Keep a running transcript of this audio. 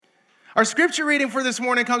Our scripture reading for this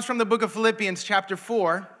morning comes from the book of Philippians chapter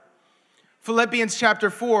 4. Philippians chapter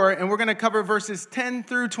 4, and we're going to cover verses 10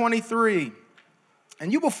 through 23.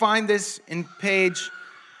 And you will find this on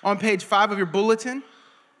page 5 of your bulletin.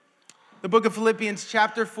 The book of Philippians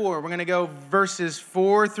chapter 4. We're going to go verses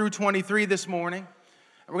 4 through 23 this morning.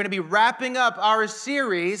 And we're going to be wrapping up our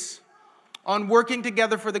series on working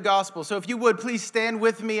together for the gospel. So if you would, please stand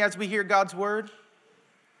with me as we hear God's word.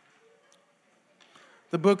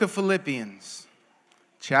 The book of Philippians,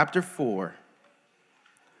 chapter 4,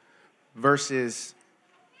 verses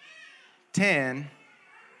 10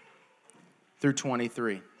 through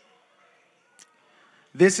 23.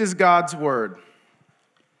 This is God's word.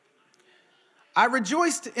 I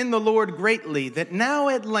rejoiced in the Lord greatly that now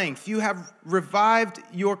at length you have revived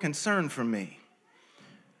your concern for me.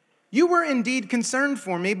 You were indeed concerned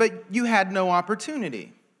for me, but you had no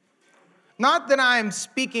opportunity. Not that I am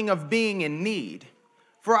speaking of being in need,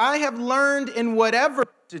 for I have learned in whatever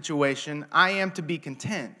situation I am to be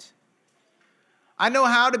content. I know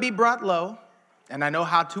how to be brought low, and I know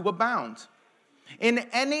how to abound. In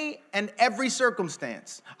any and every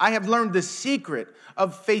circumstance, I have learned the secret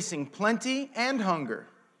of facing plenty and hunger,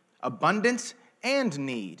 abundance and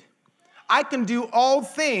need. I can do all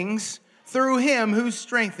things through him who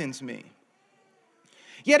strengthens me.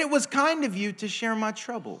 Yet it was kind of you to share my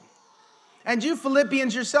trouble. And you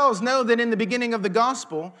Philippians yourselves know that in the beginning of the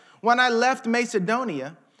gospel, when I left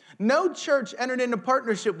Macedonia, no church entered into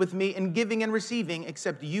partnership with me in giving and receiving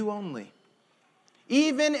except you only.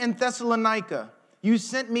 Even in Thessalonica, you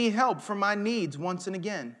sent me help for my needs once and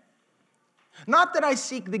again. Not that I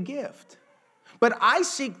seek the gift, but I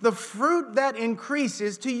seek the fruit that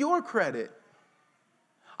increases to your credit.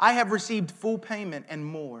 I have received full payment and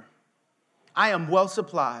more. I am well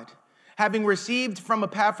supplied, having received from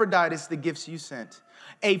Epaphroditus the gifts you sent,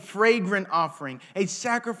 a fragrant offering, a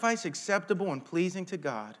sacrifice acceptable and pleasing to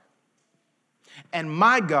God. And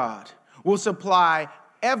my God will supply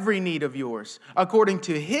every need of yours according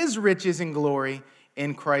to his riches and glory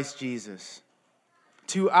in Christ Jesus.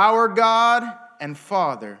 To our God and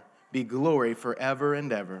Father be glory forever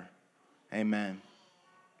and ever. Amen.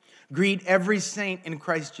 Greet every saint in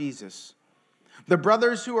Christ Jesus. The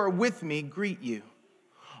brothers who are with me greet you.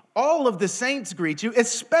 All of the saints greet you,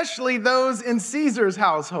 especially those in Caesar's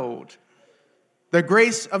household. The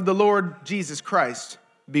grace of the Lord Jesus Christ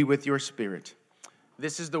be with your spirit.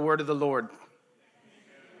 This is the word of the Lord.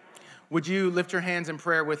 Would you lift your hands in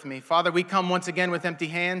prayer with me? Father, we come once again with empty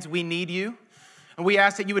hands. We need you. And we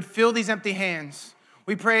ask that you would fill these empty hands.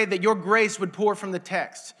 We pray that your grace would pour from the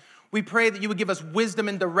text. We pray that you would give us wisdom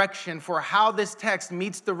and direction for how this text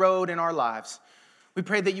meets the road in our lives. We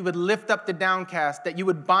pray that you would lift up the downcast, that you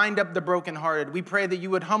would bind up the brokenhearted. We pray that you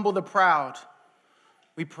would humble the proud.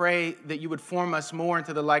 We pray that you would form us more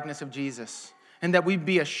into the likeness of Jesus, and that we'd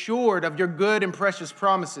be assured of your good and precious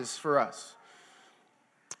promises for us.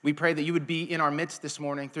 We pray that you would be in our midst this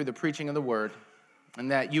morning through the preaching of the word,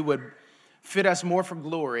 and that you would fit us more for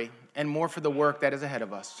glory and more for the work that is ahead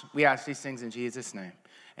of us. We ask these things in Jesus' name.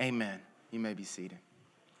 Amen. You may be seated.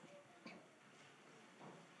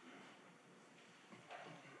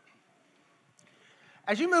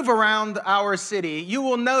 As you move around our city, you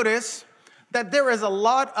will notice that there is a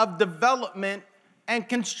lot of development and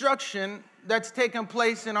construction that's taken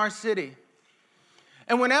place in our city.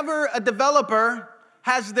 And whenever a developer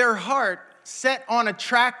has their heart set on a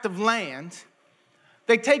tract of land,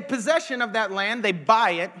 they take possession of that land, they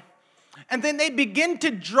buy it, and then they begin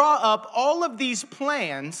to draw up all of these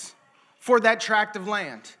plans for that tract of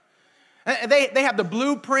land. They have the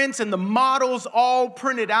blueprints and the models all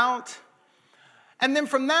printed out. And then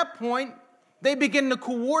from that point, they begin to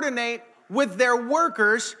coordinate with their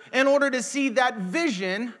workers in order to see that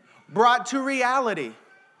vision brought to reality.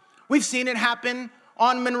 We've seen it happen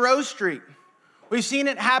on Monroe Street. We've seen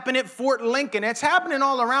it happen at Fort Lincoln. It's happening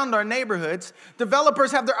all around our neighborhoods.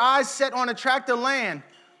 Developers have their eyes set on a tract of land.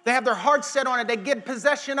 They have their hearts set on it. They get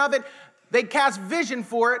possession of it. They cast vision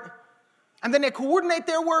for it. And then they coordinate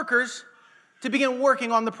their workers to begin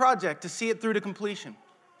working on the project to see it through to completion.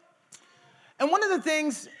 And one of the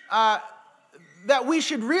things that we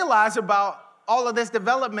should realize about all of this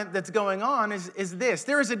development that's going on is this.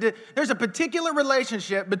 There's a particular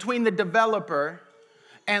relationship between the developer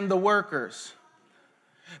and the workers.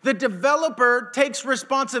 The developer takes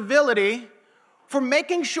responsibility for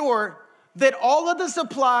making sure that all of the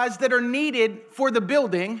supplies that are needed for the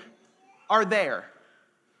building are there.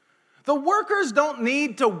 The workers don't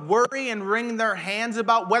need to worry and wring their hands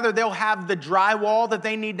about whether they'll have the drywall that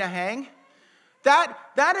they need to hang.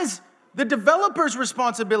 That is the developer's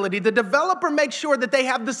responsibility. The developer makes sure that they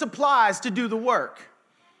have the supplies to do the work.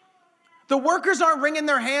 The workers aren't wringing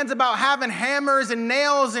their hands about having hammers and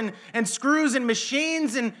nails and screws and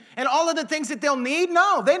machines and all of the things that they'll need.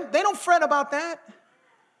 No, they don't fret about that.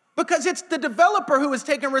 Because it's the developer who is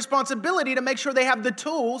taking responsibility to make sure they have the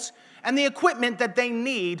tools and the equipment that they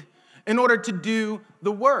need in order to do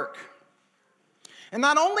the work. And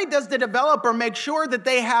not only does the developer make sure that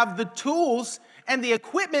they have the tools and the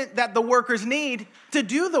equipment that the workers need to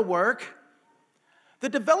do the work, the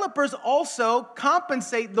developers also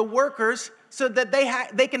compensate the workers so that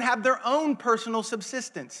they can have their own personal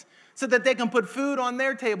subsistence, so that they can put food on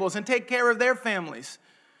their tables and take care of their families.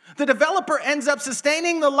 The developer ends up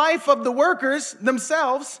sustaining the life of the workers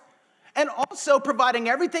themselves and also providing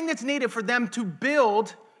everything that's needed for them to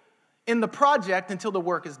build in the project until the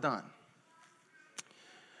work is done.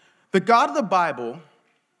 The God of the Bible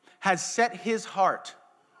has set his heart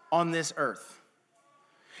on this earth.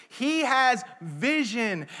 He has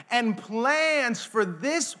vision and plans for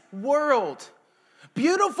this world.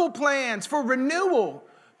 Beautiful plans for renewal.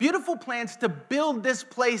 Beautiful plans to build this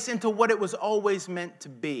place into what it was always meant to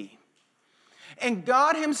be. And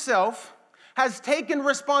God himself has taken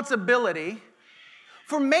responsibility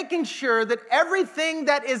for making sure that everything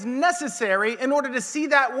that is necessary in order to see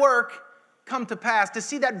that work come to pass, to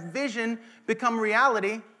see that vision become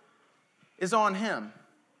reality, is on him.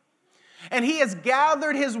 And he has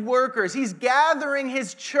gathered his workers. He's gathering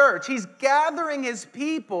his church. He's gathering his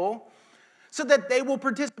people so that they will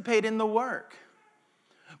participate in the work.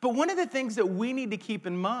 But one of the things that we need to keep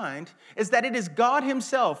in mind is that it is God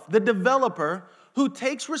himself, the developer, who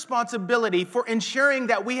takes responsibility for ensuring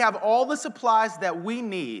that we have all the supplies that we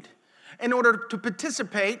need in order to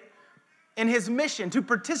participate in his mission, to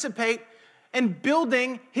participate in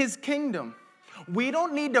building his kingdom. We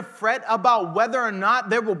don't need to fret about whether or not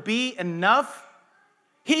there will be enough.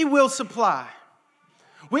 He will supply.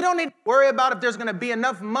 We don't need to worry about if there's going to be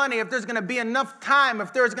enough money, if there's going to be enough time,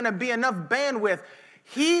 if there's going to be enough bandwidth.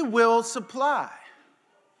 He will supply.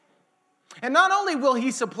 And not only will he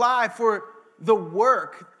supply for the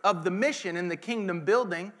work of the mission in the kingdom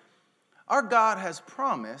building, our God has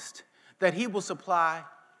promised that he will supply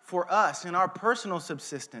for us in our personal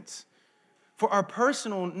subsistence, for our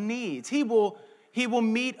personal needs. He will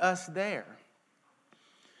meet us there.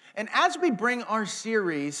 And as we bring our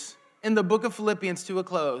series in the book of Philippians to a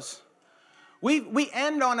close, we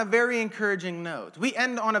end on a very encouraging note. We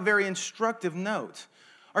end on a very instructive note.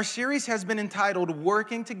 Our series has been entitled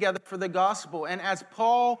Working Together for the Gospel. And as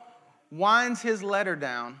Paul winds his letter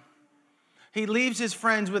down, he leaves his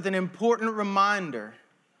friends with an important reminder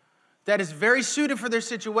that is very suited for their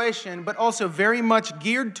situation, but also very much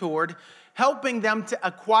geared toward helping them to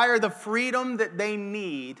acquire the freedom that they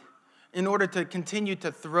need in order to continue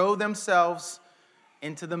to throw themselves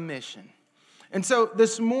into the mission. And so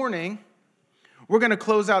this morning, we're going to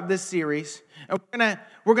close out this series, and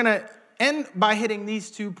we're going to end by hitting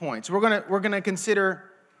these 2 points. We're going to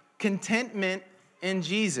consider contentment in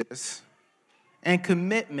Jesus and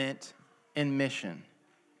commitment in mission.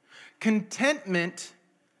 Contentment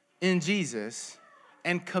in Jesus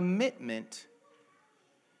and commitment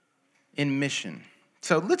in mission.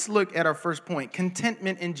 So let's look at our first point,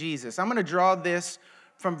 contentment in Jesus. I'm going to draw this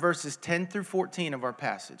from verses 10 through 14 of our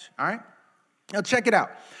passage, all right? Now check it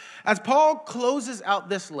out. As Paul closes out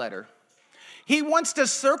this letter, he wants to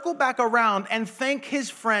circle back around and thank his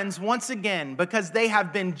friends once again because they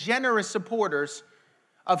have been generous supporters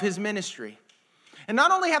of his ministry. And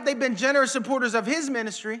not only have they been generous supporters of his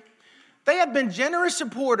ministry, they have been generous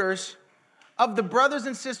supporters of the brothers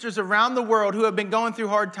and sisters around the world who have been going through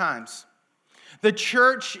hard times. The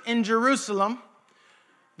church in Jerusalem,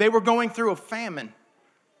 they were going through a famine,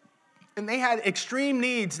 and they had extreme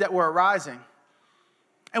needs that were arising.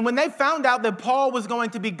 And when they found out that Paul was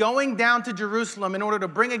going to be going down to Jerusalem in order to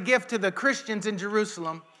bring a gift to the Christians in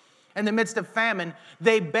Jerusalem in the midst of famine,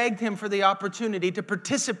 they begged him for the opportunity to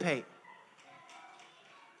participate.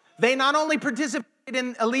 They not only participated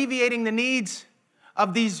in alleviating the needs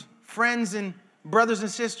of these friends and brothers and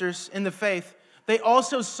sisters in the faith, they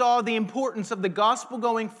also saw the importance of the gospel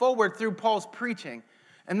going forward through Paul's preaching,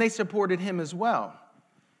 and they supported him as well.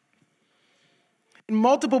 In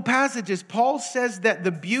multiple passages, Paul says that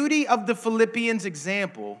the beauty of the Philippians'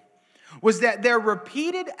 example was that their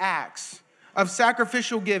repeated acts of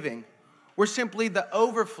sacrificial giving were simply the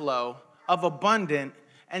overflow of abundant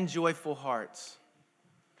and joyful hearts.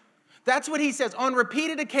 That's what he says. On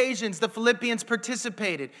repeated occasions, the Philippians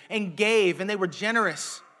participated and gave, and they were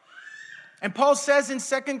generous. And Paul says in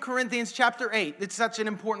 2 Corinthians chapter 8, it's such an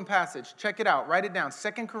important passage. Check it out. Write it down.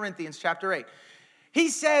 2 Corinthians chapter 8. He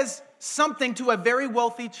says something to a very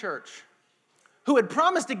wealthy church. who had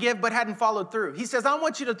promised to give but hadn't followed through. He says, I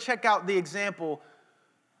want you to check out the example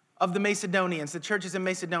of the Macedonians, the churches in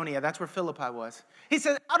Macedonia. That's where Philippi was. He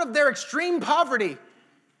says, out of their extreme poverty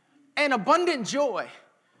and abundant joy,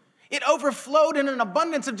 it overflowed in an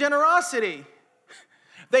abundance of generosity.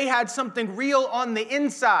 They had something real on the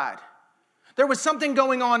inside. There was something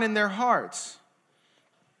going on in their hearts.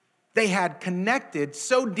 They had connected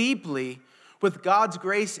so deeply with God's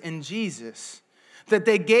grace in Jesus that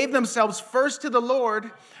they gave themselves first to the Lord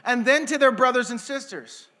and then to their brothers and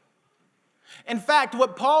sisters. In fact,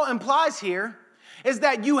 what Paul implies here is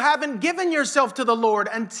that you haven't given yourself to the Lord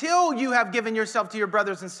until you have given yourself to your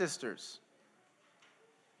brothers and sisters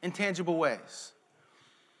in tangible ways.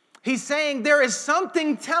 He's saying there is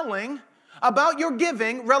something telling about your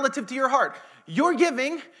giving relative to your heart. Your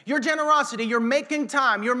giving, your generosity, you're making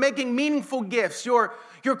time, you're making meaningful gifts, you're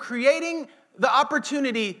creating the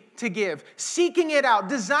opportunity to give, seeking it out,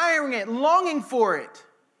 desiring it, longing for it.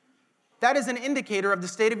 That is an indicator of the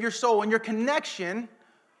state of your soul and your connection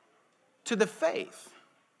to the faith.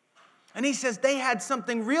 And he says they had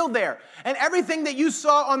something real there. And everything that you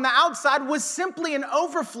saw on the outside was simply an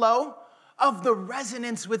overflow of the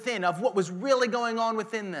resonance within, of what was really going on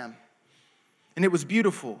within them. And it was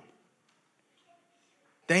beautiful.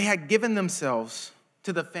 They had given themselves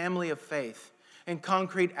to the family of faith in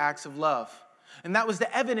concrete acts of love. And that was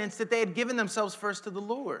the evidence that they had given themselves first to the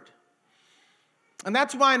Lord. And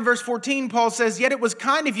that's why in verse 14, Paul says, yet it was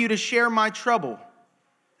kind of you to share my trouble.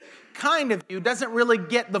 Kind of you doesn't really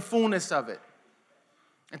get the fullness of it.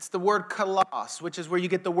 It's the word kalos, which is where you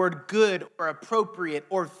get the word good or appropriate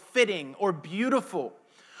or fitting or beautiful.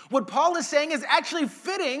 What Paul is saying is actually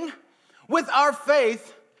fitting with our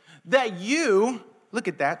faith that you, look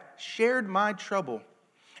at that, shared my trouble.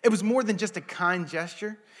 It was more than just a kind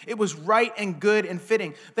gesture. It was right and good and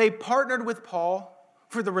fitting. They partnered with Paul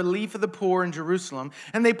for the relief of the poor in Jerusalem,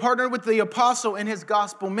 and they partnered with the apostle in his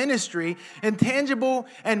gospel ministry in tangible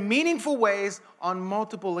and meaningful ways on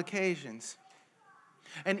multiple occasions.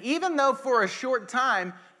 And even though for a short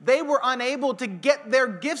time they were unable to get their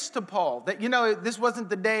gifts to Paul, that, this wasn't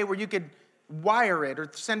the day where you could wire it or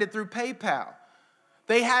send it through PayPal.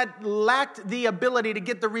 They had lacked the ability to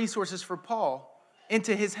get the resources for Paul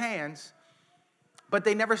into his hands, but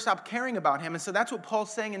they never stopped caring about him. And so that's what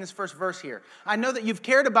Paul's saying in this first verse here. I know that you've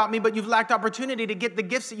cared about me, but you've lacked opportunity to get the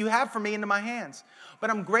gifts that you have for me into my hands. But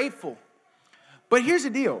I'm grateful. But here's the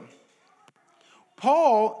deal.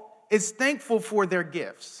 Paul is thankful for their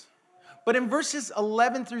gifts. But in verses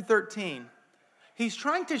 11 through 13, he's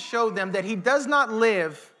trying to show them that he does not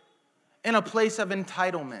live in a place of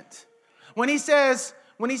entitlement. When he says,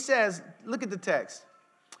 look at the text.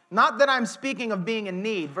 Not that I'm speaking of being in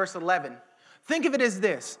need, verse 11. Think of it as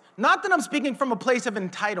this. Not that I'm speaking from a place of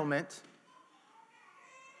entitlement.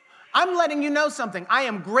 I'm letting you know something. I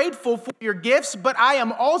am grateful for your gifts, but I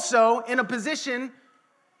am also in a position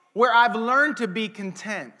where I've learned to be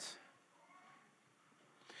content.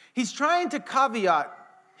 He's trying to caveat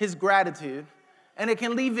his gratitude, and it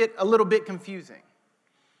can leave it a little bit confusing.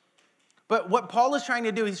 But what Paul is trying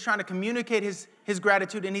to do, he's trying to communicate his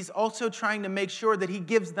gratitude, and he's also trying to make sure that he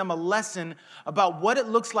gives them a lesson about what it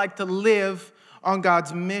looks like to live on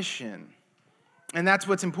God's mission. And that's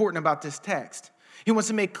what's important about this text. He wants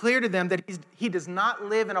to make clear to them that he does not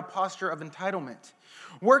live in a posture of entitlement.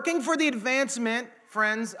 Working for the advancement,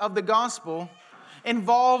 friends, of the gospel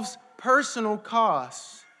involves personal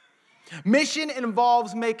costs. Mission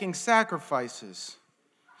involves making sacrifices.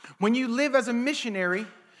 When you live as a missionary,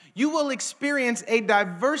 you will experience a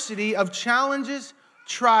diversity of challenges,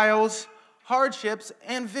 trials, hardships,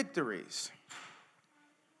 and victories.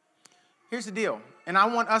 Here's the deal, and I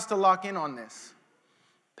want us to lock in on this.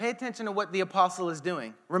 Pay attention to what the apostle is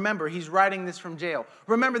doing. Remember, he's writing this from jail.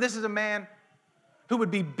 Remember, this is a man who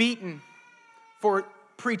would be beaten for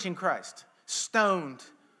preaching Christ, stoned,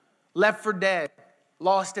 left for dead,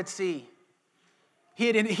 lost at sea. He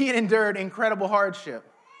had endured incredible hardship.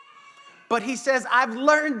 But he says, I've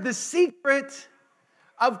learned the secret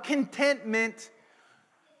of contentment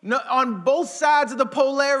on both sides of the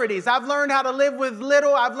polarities. I've learned how to live with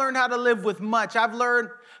little. I've learned how to live with much. I've learned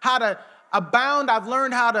how to abound. I've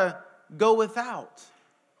learned how to go without.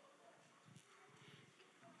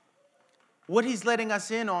 What he's letting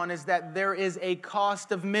us in on is that there is a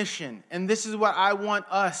cost of mission. And this is what I want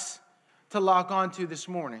us to lock onto this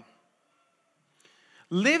morning.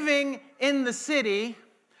 Living in the city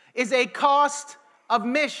is a cost of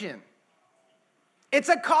mission. It's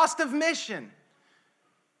a cost of mission.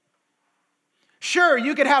 Sure,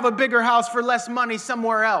 you could have a bigger house for less money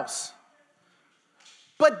somewhere else.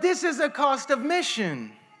 But this is a cost of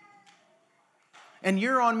mission. And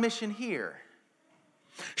you're on mission here.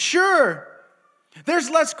 Sure, there's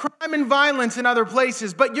less crime and violence in other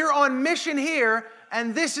places, but you're on mission here,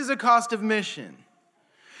 and this is a cost of mission.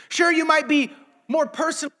 Sure, you might be more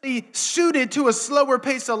personally suited to a slower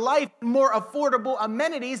pace of life, more affordable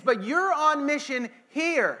amenities, but you're on mission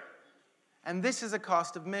here, and this is a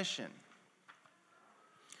cost of mission.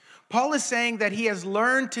 Paul is saying that he has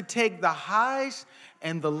learned to take the highs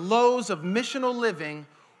and the lows of missional living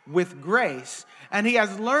with grace, and he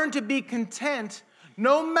has learned to be content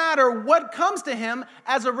no matter what comes to him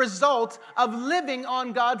as a result of living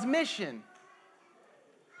on God's mission.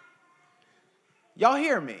 Y'all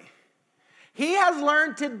hear me? He has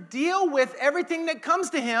learned to deal with everything that comes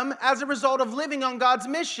to him as a result of living on God's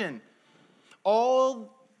mission.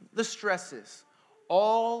 All the stresses,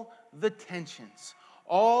 all the tensions,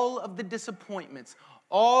 all of the disappointments,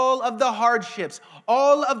 all of the hardships,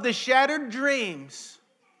 all of the shattered dreams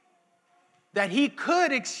that he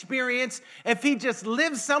could experience if he just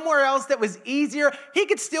lived somewhere else that was easier. He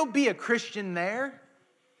could still be a Christian there.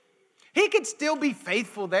 He could still be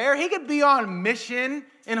faithful there. He could be on mission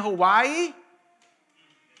in Hawaii.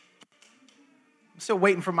 I'm still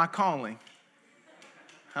waiting for my calling.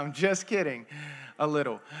 I'm just kidding a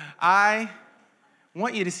little. I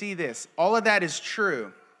want you to see this. All of that is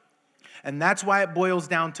true. And that's why it boils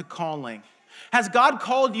down to calling. Has God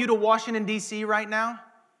called you to Washington, D.C. right now?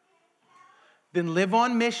 Then live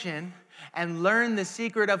on mission and learn the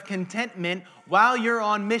secret of contentment while you're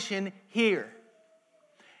on mission here.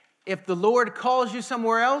 If the Lord calls you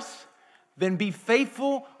somewhere else, then be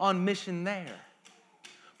faithful on mission there.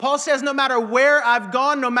 Paul says, no matter where I've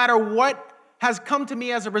gone, no matter what has come to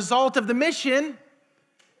me as a result of the mission,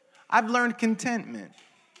 I've learned contentment.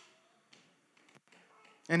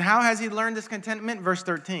 And how has he learned this contentment? Verse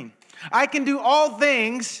 13. I can do all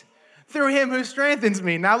things through him who strengthens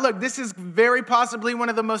me. Now look, this is very possibly one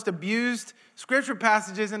of the most abused scripture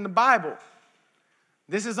passages in the Bible.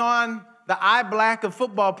 This is on the eye black of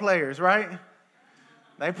football players, right?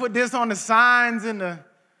 They put this on the signs in the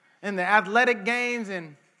athletic games,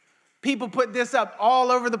 and people put this up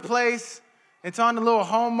all over the place. It's on the little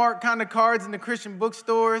Hallmark kind of cards in the Christian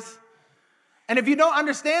bookstores. And if you don't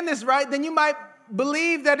understand this right, then you might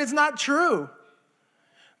believe that it's not true.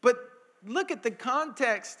 But look at the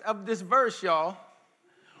context of this verse, y'all.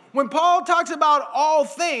 When Paul talks about all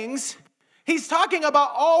things, he's talking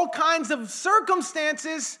about all kinds of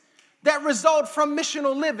circumstances that result from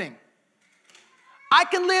missional living. I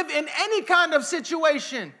can live in any kind of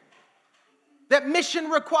situation that mission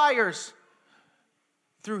requires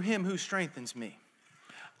through him who strengthens me.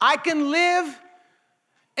 I can live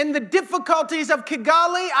in the difficulties of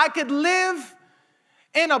Kigali. I could live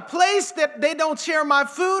in a place that they don't share my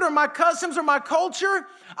food or my customs or my culture.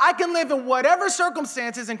 I can live in whatever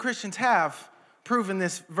circumstances, and Christians have proven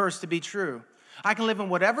this verse to be true. I can live in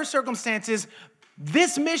whatever circumstances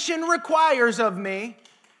this mission requires of me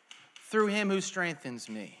through him who strengthens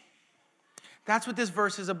me. That's what this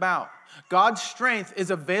verse is about. God's strength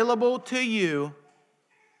is available to you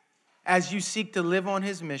as you seek to live on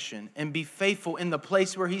his mission and be faithful in the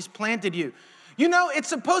place where he's planted you. You know, it's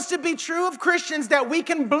supposed to be true of Christians that we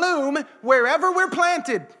can bloom wherever we're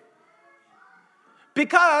planted,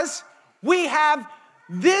 because we have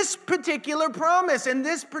this particular promise and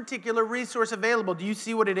this particular resource available. Do you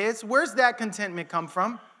see what it is? Where's that contentment come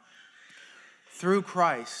from? Through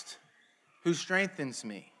Christ who strengthens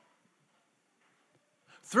me.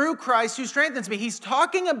 Through Christ who strengthens me. He's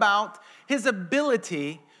talking about his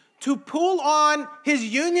ability to pull on his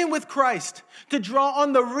union with Christ, to draw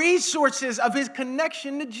on the resources of his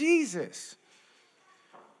connection to Jesus.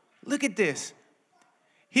 Look at this.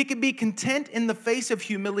 He could be content in the face of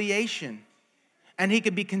humiliation, and he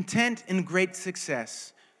could be content in great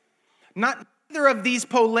success. Not either of these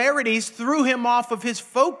polarities threw him off of his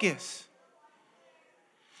focus.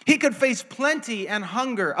 He could face plenty and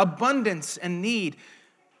hunger, abundance and need.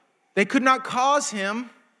 They could not cause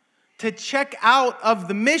him to check out of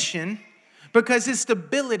the mission, because his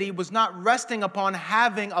stability was not resting upon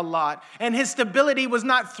having a lot, and his stability was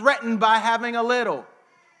not threatened by having a little.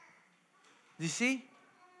 You see?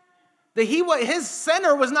 His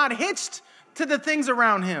center was not hitched to the things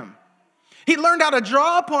around him. He learned how to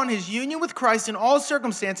draw upon his union with Christ in all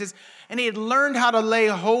circumstances, and he had learned how to lay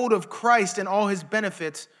hold of Christ and all his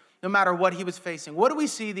benefits, no matter what he was facing. What do we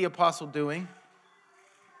see the apostle doing?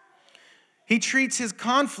 He treats his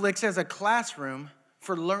conflicts as a classroom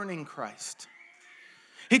for learning Christ.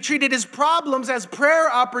 He treated his problems as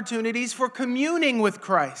prayer opportunities for communing with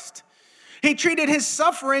Christ. He treated his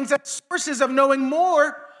sufferings as sources of knowing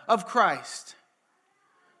more of Christ.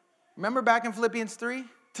 Remember back in Philippians 3?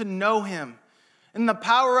 To know him in the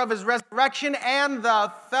power of his resurrection and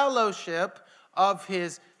the fellowship of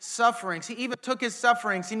his sufferings. He even took his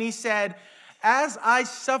sufferings and he said, as I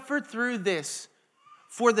suffered through this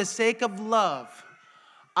for the sake of love,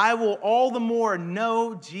 I will all the more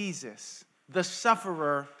know Jesus, the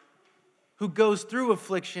sufferer who goes through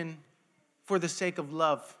affliction for the sake of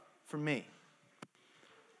love for me.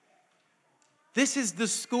 This is the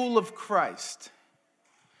school of Christ,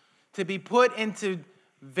 to be put into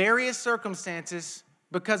various circumstances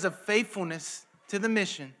because of faithfulness to the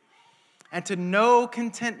mission and to know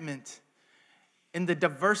contentment in the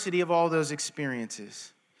diversity of all those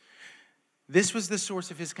experiences. This was the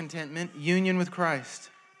source of his contentment, union with Christ.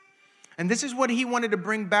 And this is what he wanted to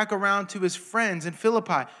bring back around to his friends in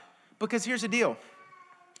Philippi. Because here's the deal.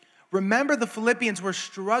 Remember, the Philippians were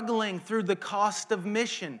struggling through the cost of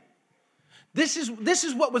mission. This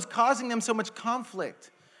is what was causing them so much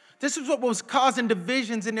conflict. This is what was causing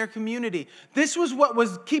divisions in their community. This was what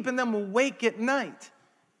was keeping them awake at night.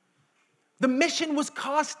 The mission was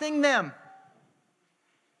costing them.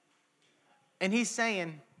 And he's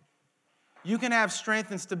saying, you can have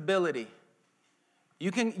strength and stability.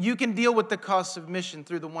 You can deal with the cost of mission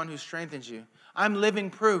through the one who strengthens you. I'm living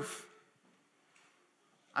proof.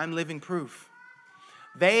 I'm living proof.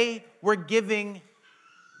 They were giving,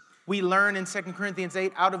 we learn in 2 Corinthians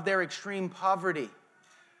 8, out of their extreme poverty.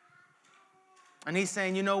 And he's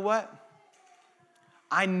saying, you know what?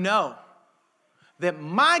 I know that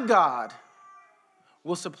my God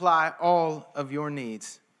will supply all of your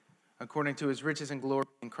needs according to his riches and glory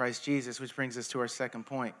in Christ Jesus, which brings us to our second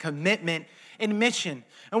point, commitment and mission.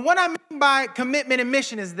 And what I mean by commitment and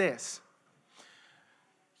mission is this.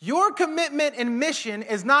 Your commitment and mission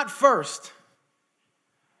is not first,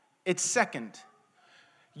 it's second.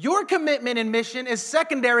 Your commitment and mission is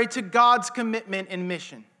secondary to God's commitment and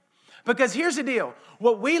mission. Because here's the deal.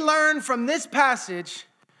 What we learn from this passage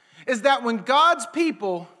is that when God's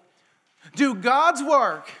people do God's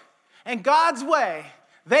work and God's way,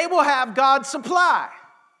 they will have God's supply.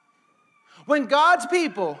 When God's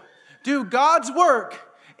people do God's work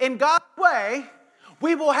in God's way,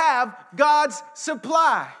 we will have God's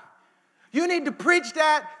supply. You need to preach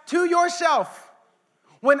that to yourself.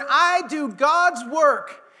 When I do God's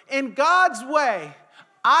work in God's way,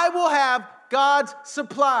 I will have God's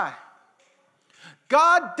supply.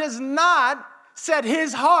 God does not set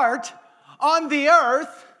his heart on the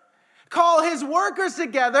earth, call his workers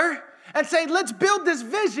together, and say, let's build this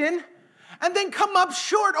vision, and then come up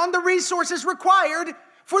short on the resources required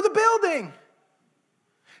for the building.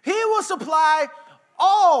 He will supply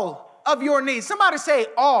all of your needs. Somebody say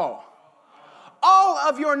all. All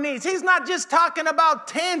of your needs. He's not just talking about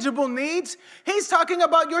tangible needs. He's talking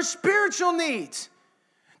about your spiritual needs.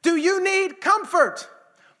 Do you need comfort?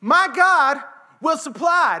 My God will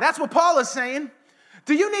supply. That's what Paul is saying.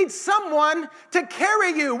 Do you need someone to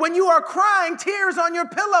carry you when you are crying tears on your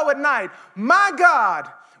pillow at night? My God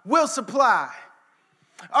will supply.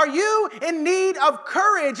 Are you in need of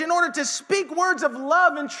courage in order to speak words of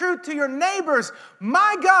love and truth to your neighbors?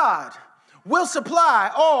 My God will supply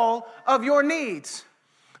all of your needs.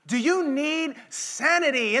 Do you need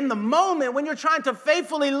sanity in the moment when you're trying to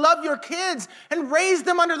faithfully love your kids and raise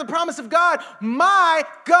them under the promise of God? My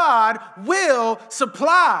God will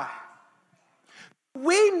supply.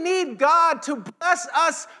 We need God to bless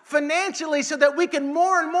us financially so that we can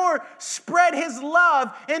more and more spread his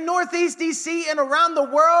love in Northeast DC and around the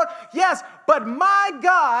world. Yes, but my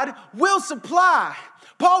God will supply.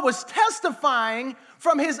 Paul was testifying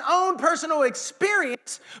from his own personal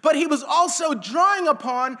experience, but he was also drawing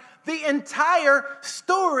upon the entire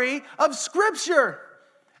story of Scripture.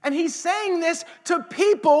 And he's saying this to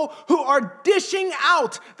people who are dishing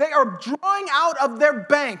out. They are drawing out of their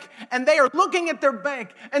bank, and they are looking at their bank,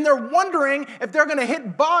 and they're wondering if they're going to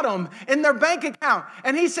hit bottom in their bank account.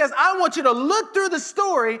 And he says, I want you to look through the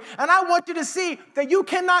story, and I want you to see that you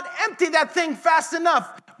cannot empty that thing fast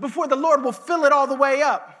enough before the Lord will fill it all the way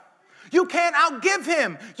up. You can't outgive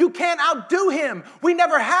him. You can't outdo him. We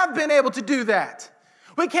never have been able to do that.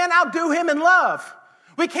 We can't outdo him in love.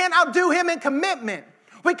 We can't outdo him in commitment.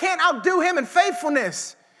 We can't outdo him in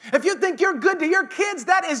faithfulness. If you think you're good to your kids,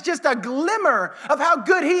 that is just a glimmer of how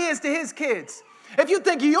good he is to his kids. If you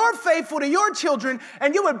think you're faithful to your children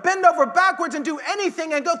and you would bend over backwards and do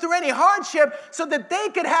anything and go through any hardship so that they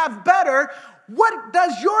could have better, what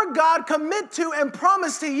does your God commit to and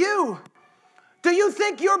promise to you? Do you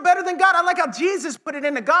think you're better than God? I like how Jesus put it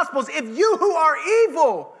in the Gospels. If you who are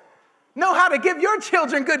evil know how to give your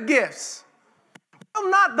children good gifts, will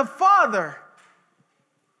not the Father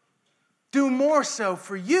do more so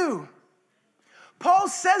for you? Paul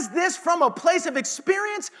says this from a place of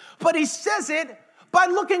experience, but he says it by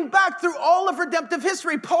looking back through all of redemptive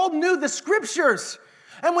history. Paul knew the scriptures.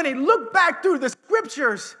 And when he looked back through the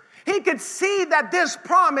scriptures, he could see that this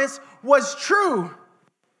promise was true.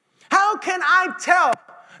 How can I tell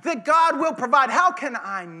that God will provide? How can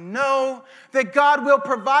I know that God will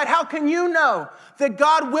provide? How can you know that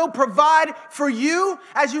God will provide for you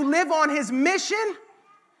as you live on his mission?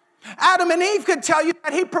 Adam and Eve could tell you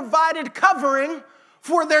that he provided covering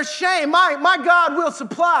for their shame. My God will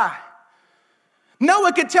supply.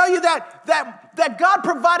 Noah could tell you that God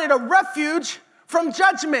provided a refuge from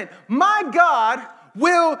judgment. My God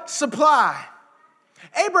will supply.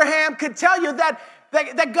 Abraham could tell you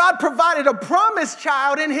that God provided a promised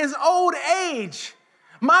child in his old age.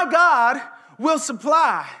 My God will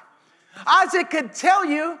supply. Isaac could tell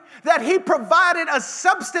you that he provided a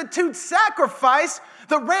substitute sacrifice,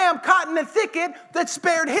 the ram caught in the thicket that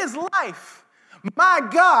spared his life. My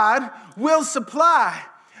God will supply.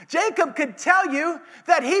 Jacob could tell you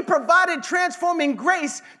that he provided transforming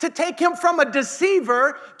grace to take him from a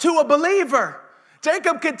deceiver to a believer.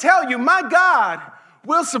 Jacob could tell you, my God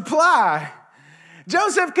will supply.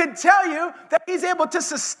 Joseph could tell you that he's able to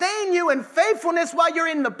sustain you in faithfulness while you're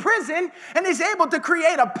in the prison, and he's able to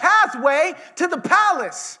create a pathway to the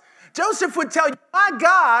palace. Joseph would tell you, my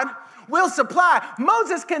God will supply.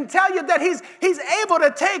 Moses can tell you that he's able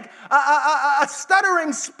to take a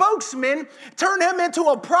stuttering spokesman, turn him into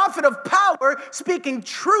a prophet of power, speaking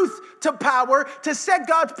truth to power to set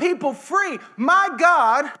God's people free. My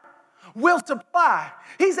God will supply.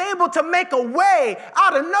 He's able to make a way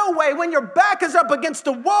out of no way when your back is up against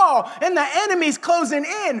the wall and the enemy's closing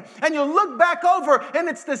in, and you look back over and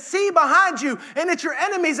it's the sea behind you and it's your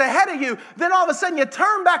enemies ahead of you. Then all of a sudden you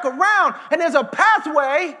turn back around and there's a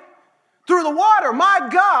pathway through the water. My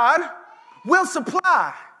God will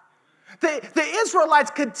supply. The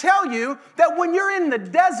Israelites could tell you that when you're in the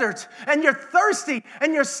desert and you're thirsty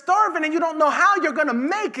and you're starving and you don't know how you're going to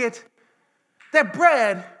make it, that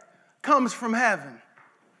bread comes from heaven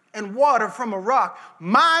and water from a rock.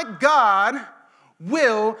 My God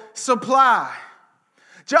will supply.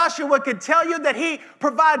 Joshua could tell you that he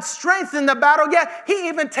provides strength in the battle, yet he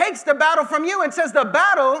even takes the battle from you and says the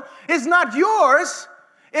battle is not yours,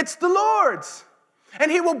 it's the Lord's. And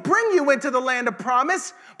he will bring you into the land of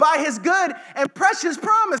promise by his good and precious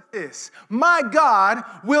promises. My God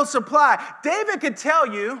will supply. David could tell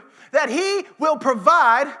you that he will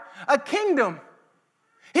provide a kingdom.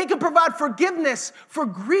 He can provide forgiveness for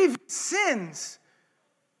grievous sins.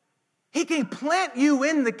 He can plant you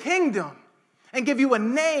in the kingdom and give you a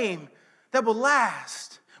name that will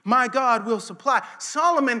last. My God will supply.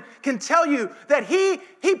 Solomon can tell you that he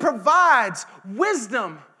provides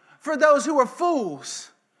wisdom for those who are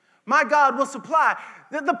fools. My God will supply.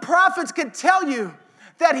 The prophets can tell you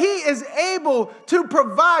that he is able to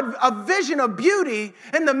provide a vision of beauty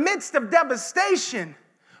in the midst of devastation.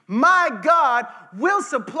 My God will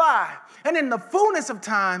supply. And in the fullness of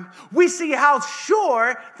time, we see how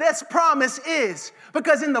sure this promise is.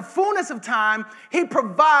 Because in the fullness of time, he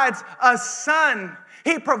provides a son.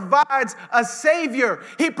 He provides a savior.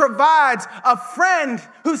 He provides a friend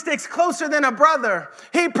who sticks closer than a brother.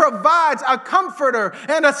 He provides a comforter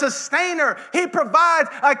and a sustainer. He provides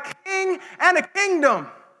a king and a kingdom.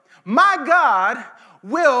 My God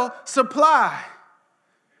will supply.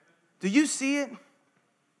 Do you see it?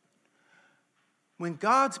 When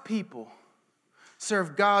God's people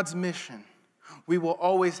serve God's mission, we will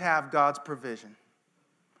always have God's provision.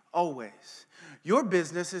 Always. Your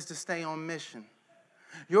business is to stay on mission.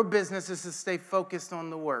 Your business is to stay focused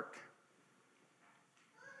on the work.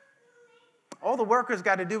 All the workers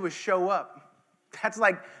got to do is show up. That's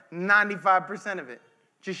like 95% of it.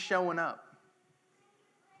 Just showing up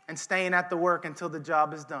and staying at the work until the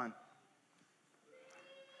job is done.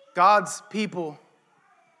 God's people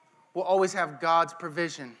will always have God's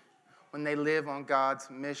provision when they live on God's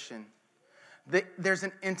mission. There's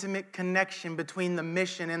an intimate connection between the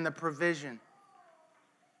mission and the provision.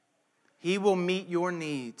 He will meet your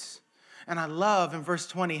needs. And I love in verse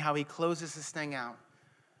 20 how he closes this thing out.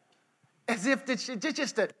 As if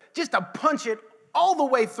just to punch it all the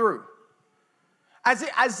way through. As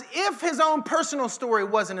if his own personal story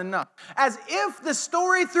wasn't enough. As if the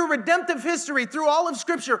story through redemptive history, through all of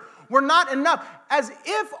Scripture, were not enough. As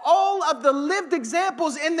if all of the lived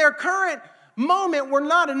examples in their current moment were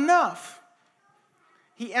not enough.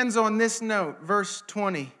 He ends on this note, verse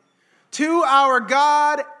 20. To our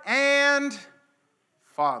God and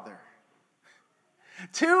Father.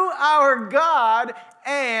 To our God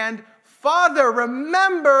and Father.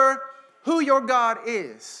 Remember who your God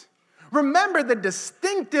is. Remember the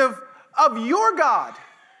distinctive of your God.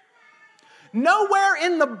 Nowhere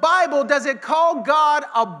in the Bible does it call God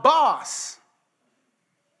a boss.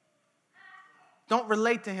 Don't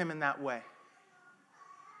relate to him in that way.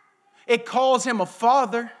 It calls him a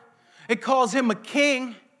father. It calls him a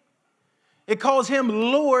king. It calls him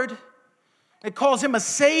Lord. It calls him a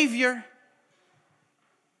savior.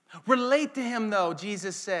 Relate to him, though,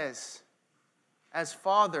 Jesus says, as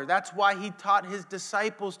Father. That's why he taught his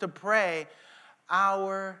disciples to pray,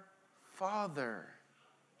 Our Father.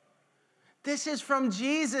 This is from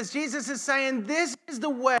Jesus. Jesus is saying this is the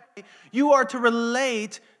way you are to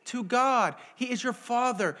relate to God. He is your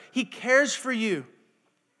Father. He cares for you.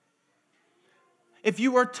 If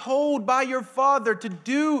you are told by your Father to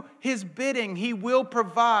do his bidding, he will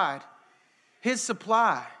provide his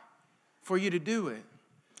supply for you to do it.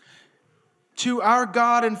 To our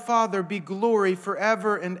God and Father be glory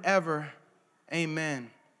forever and ever.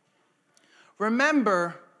 Amen.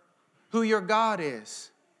 Remember who your God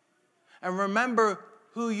is. And remember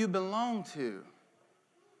who you belong to.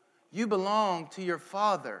 You belong to your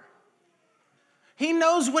Father. He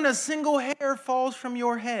knows when a single hair falls from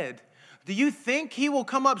your head. Do you think he will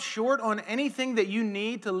come up short on anything that you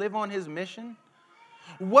need to live on his mission?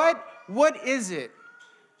 What is it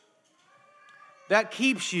that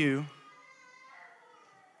keeps you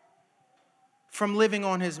from living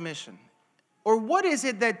on his mission? Or what is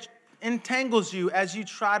it that entangles you as you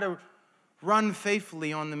try to run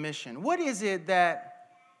faithfully on the mission? What is it that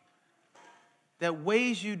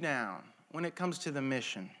weighs you down when it comes to the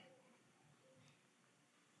mission?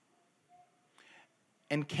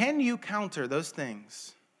 And can you counter those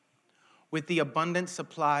things with the abundant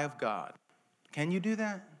supply of God? Can you do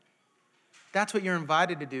that? That's what you're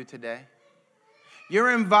invited to do today.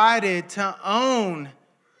 You're invited to own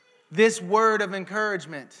this word of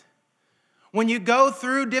encouragement. When you go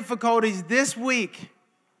through difficulties this week,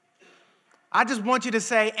 I just want you to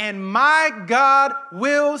say, and my God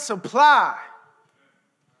will supply.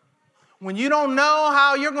 When you don't know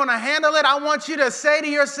how you're going to handle it, I want you to say to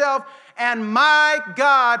yourself, and my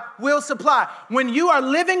God will supply. When you are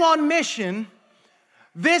living on mission,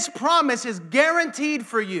 this promise is guaranteed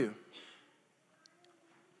for you.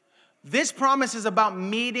 This promise is about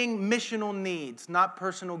meeting missional needs, not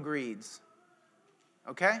personal greeds.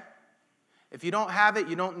 Okay? If you don't have it,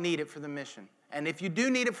 you don't need it for the mission. And if you do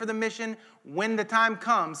need it for the mission, when the time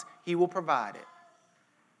comes, he will provide it.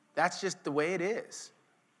 That's just the way it is.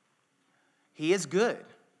 He is good.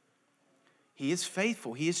 He is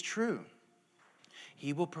faithful. He is true.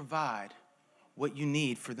 He will provide what you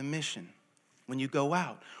need for the mission when you go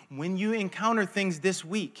out. When you encounter things this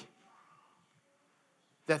week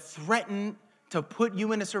that threaten to put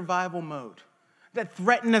you in a survival mode, that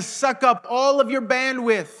threaten to suck up all of your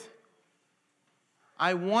bandwidth,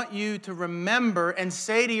 I want you to remember and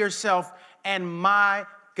say to yourself, and my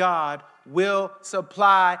God will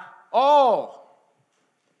supply all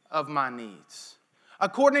of my needs.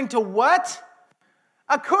 According to what?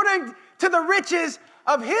 According to the riches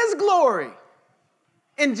of his glory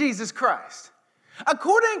in Jesus Christ.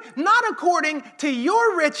 Not according to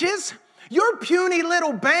your riches. Your puny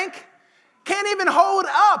little bank can't even hold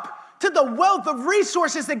up to the wealth of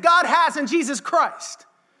resources that God has in Jesus Christ.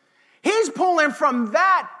 He's pulling from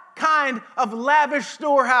that kind of lavish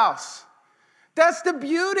storehouse. That's the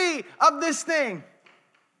beauty of this thing.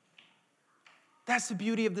 That's the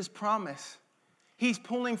beauty of this promise. He's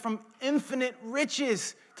pulling from infinite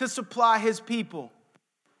riches to supply his people.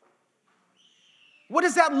 What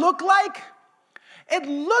does that look like? It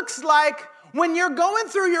looks like when you're going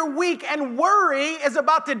through your week and worry is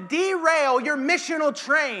about to derail your missional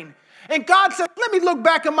train. And God said, let me look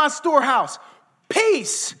back at my storehouse.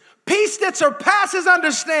 Peace that surpasses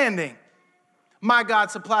understanding. My God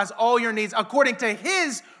supplies all your needs according to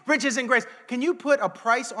his riches and grace. Can you put a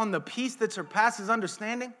price on the peace that surpasses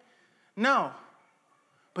understanding? No.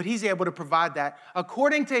 But he's able to provide that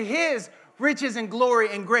according to his riches and glory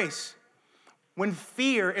and grace. When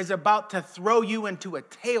fear is about to throw you into a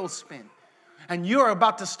tailspin and you're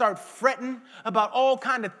about to start fretting about all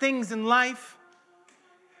kinds of things in life,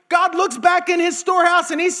 God looks back in his storehouse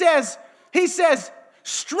and he says,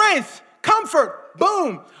 strength, comfort,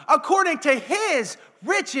 boom, according to his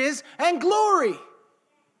riches and glory.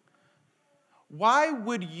 Why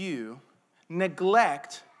would you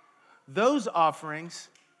neglect those offerings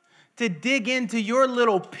to dig into your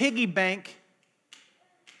little piggy bank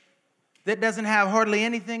that doesn't have hardly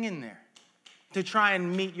anything in there to try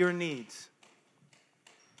and meet your needs?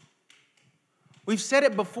 We've said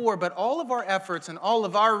it before, but all of our efforts and all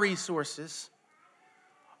of our resources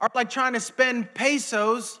are like trying to spend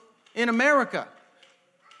pesos in America.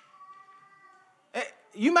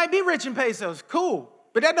 You might be rich in pesos, cool,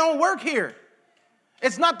 but that don't work here.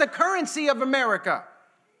 It's not the currency of America.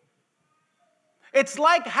 It's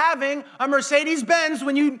like having a Mercedes-Benz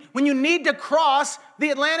when you need to cross the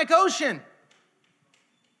Atlantic Ocean.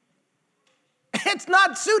 It's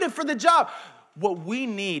not suited for the job. What we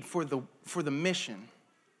need for the mission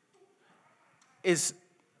is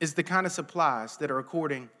the kind of supplies that are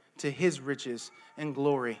according to his riches and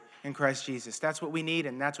glory in Christ Jesus. That's what we need,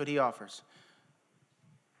 and that's what he offers.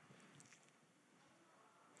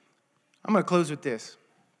 I'm going to close with this.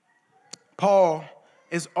 Paul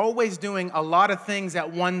is always doing a lot of things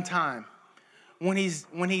at one time when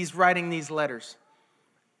he's writing these letters.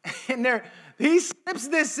 And he slips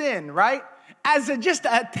this in, right? As just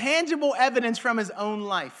a tangible evidence from his own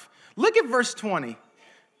life. Look at verse 20.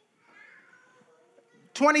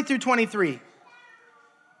 20 through 23.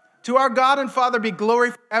 To our God and Father be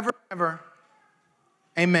glory forever and ever.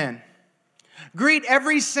 Amen. Greet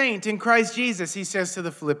every saint in Christ Jesus, he says to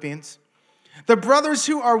the Philippians. The brothers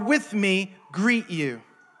who are with me greet you.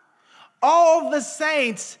 All the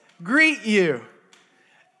saints greet you,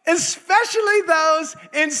 especially those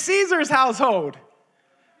in Caesar's household.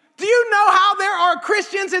 Do you know how there are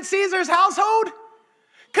Christians in Caesar's household?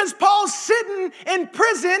 Because Paul's sitting in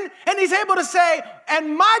prison and he's able to say,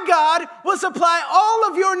 and my God will supply all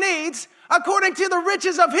of your needs according to the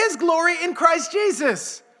riches of his glory in Christ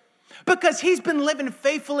Jesus. Because he's been living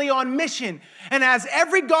faithfully on mission. And as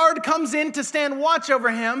every guard comes in to stand watch over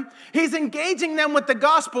him, he's engaging them with the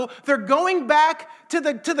gospel. They're going back to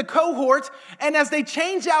the cohort. And as they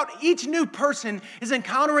change out, each new person is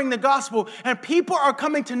encountering the gospel. And people are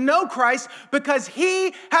coming to know Christ because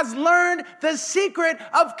he has learned the secret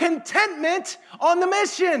of contentment on the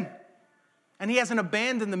mission. And he hasn't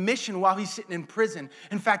abandoned the mission while he's sitting in prison.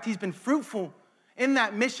 In fact, he's been fruitful in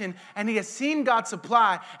that mission, and he has seen God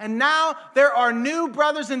supply. And now there are new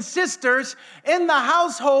brothers and sisters in the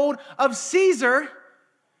household of Caesar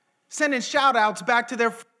sending shout outs back to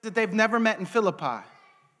their friends that they've never met in Philippi.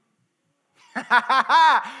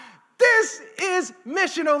 This is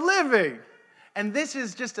missional living. And this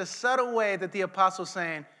is just a subtle way that the apostle's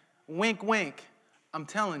saying, wink, wink, I'm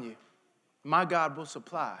telling you, my God will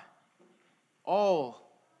supply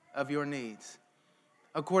all of your needs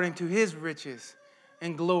according to his riches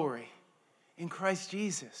and glory in Christ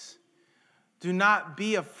Jesus. Do not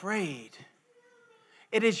be afraid.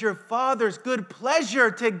 It is your Father's good pleasure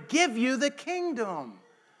to give you the kingdom.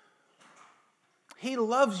 He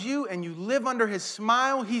loves you and you live under his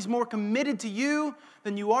smile. He's more committed to you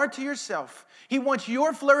than you are to yourself. He wants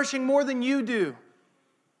your flourishing more than you do.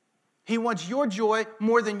 He wants your joy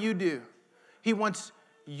more than you do. He wants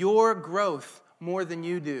your growth more than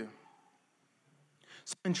you do.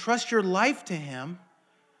 So entrust your life to him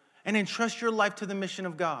and entrust your life to the mission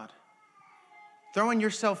of God. Throwing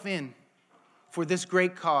yourself in for this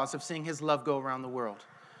great cause of seeing his love go around the world.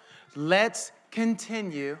 Let's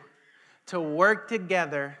continue to work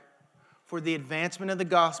together for the advancement of the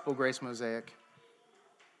gospel, Grace Mosaic.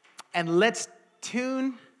 And let's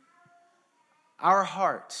tune our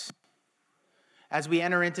hearts as we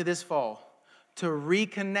enter into this fall to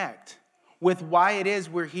reconnect with why it is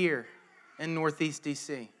we're here in Northeast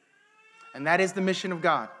DC. And that is the mission of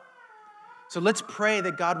God. So let's pray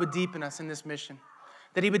that God would deepen us in this mission,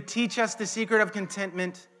 that he would teach us the secret of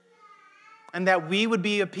contentment, and that we would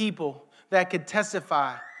be a people that could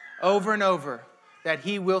testify over and over that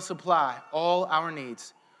he will supply all our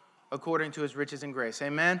needs according to his riches and grace.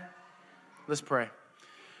 Amen? Let's pray.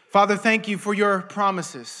 Father, thank you for your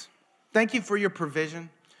promises. Thank you for your provision.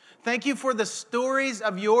 Thank you for the stories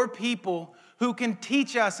of your people who can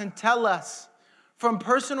teach us and tell us from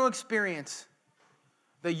personal experience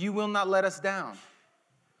that you will not let us down,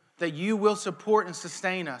 that you will support and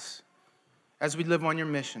sustain us as we live on your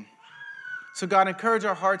mission. So God, encourage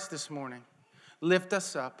our hearts this morning. Lift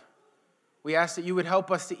us up. We ask that you would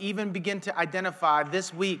help us to even begin to identify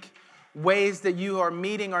this week ways that you are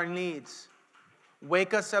meeting our needs.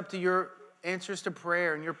 Wake us up to your answers to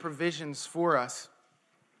prayer and your provisions for us.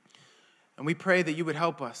 And we pray that you would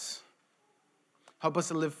help us. Help us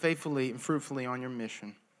to live faithfully and fruitfully on your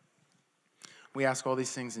mission. We ask all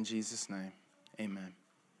these things in Jesus' name. Amen.